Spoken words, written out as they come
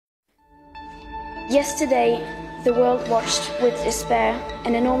Yesterday, the world watched with despair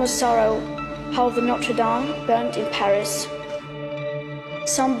and enormous sorrow how the Notre Dame burned in Paris.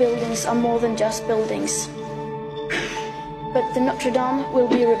 Some buildings are more than just buildings, but the Notre Dame will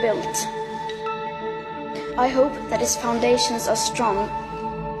be rebuilt. I hope that its foundations are strong.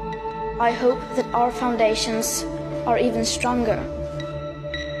 I hope that our foundations are even stronger,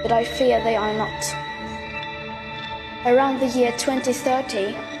 but I fear they are not. Around the year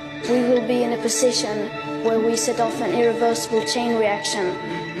 2030, we will be in a position where we set off an irreversible chain reaction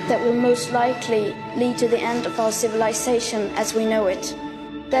that will most likely lead to the end of our civilization as we know it.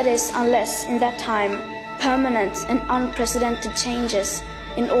 That is, unless in that time permanent and unprecedented changes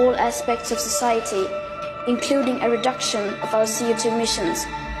in all aspects of society, including a reduction of our CO2 emissions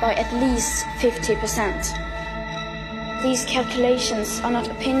by at least 50%. These calculations are not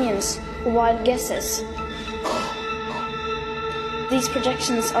opinions or wild guesses. These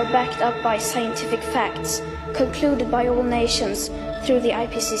projections are backed up by scientific facts, concluded by all nations through the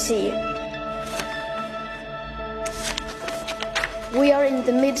IPCC. We are in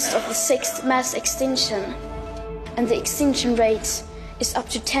the midst of the 6th mass extinction, and the extinction rate is up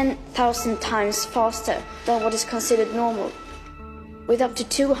to 10,000 times faster than what is considered normal, with up to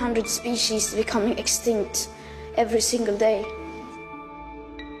 200 species becoming extinct every single day.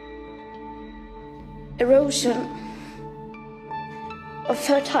 Erosion of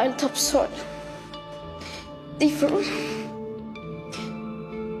fertile topsoil,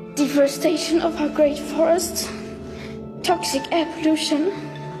 deforestation of our great forests, toxic air pollution,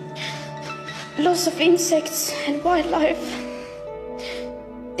 loss of insects and wildlife,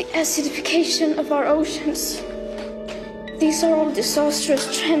 the acidification of our oceans. These are all disastrous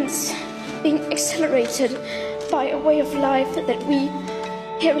trends being accelerated by a way of life that we,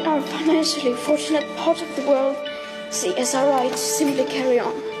 here in our financially fortunate part of the world, see as our right to simply carry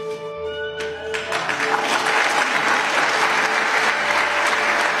on.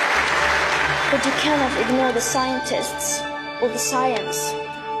 But you cannot ignore the scientists, or the science,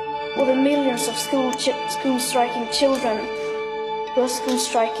 or the millions of school-striking children who are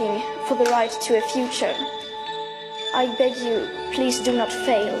school-striking for the right to a future. I beg you, please do not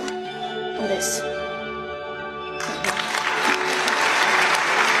fail on this.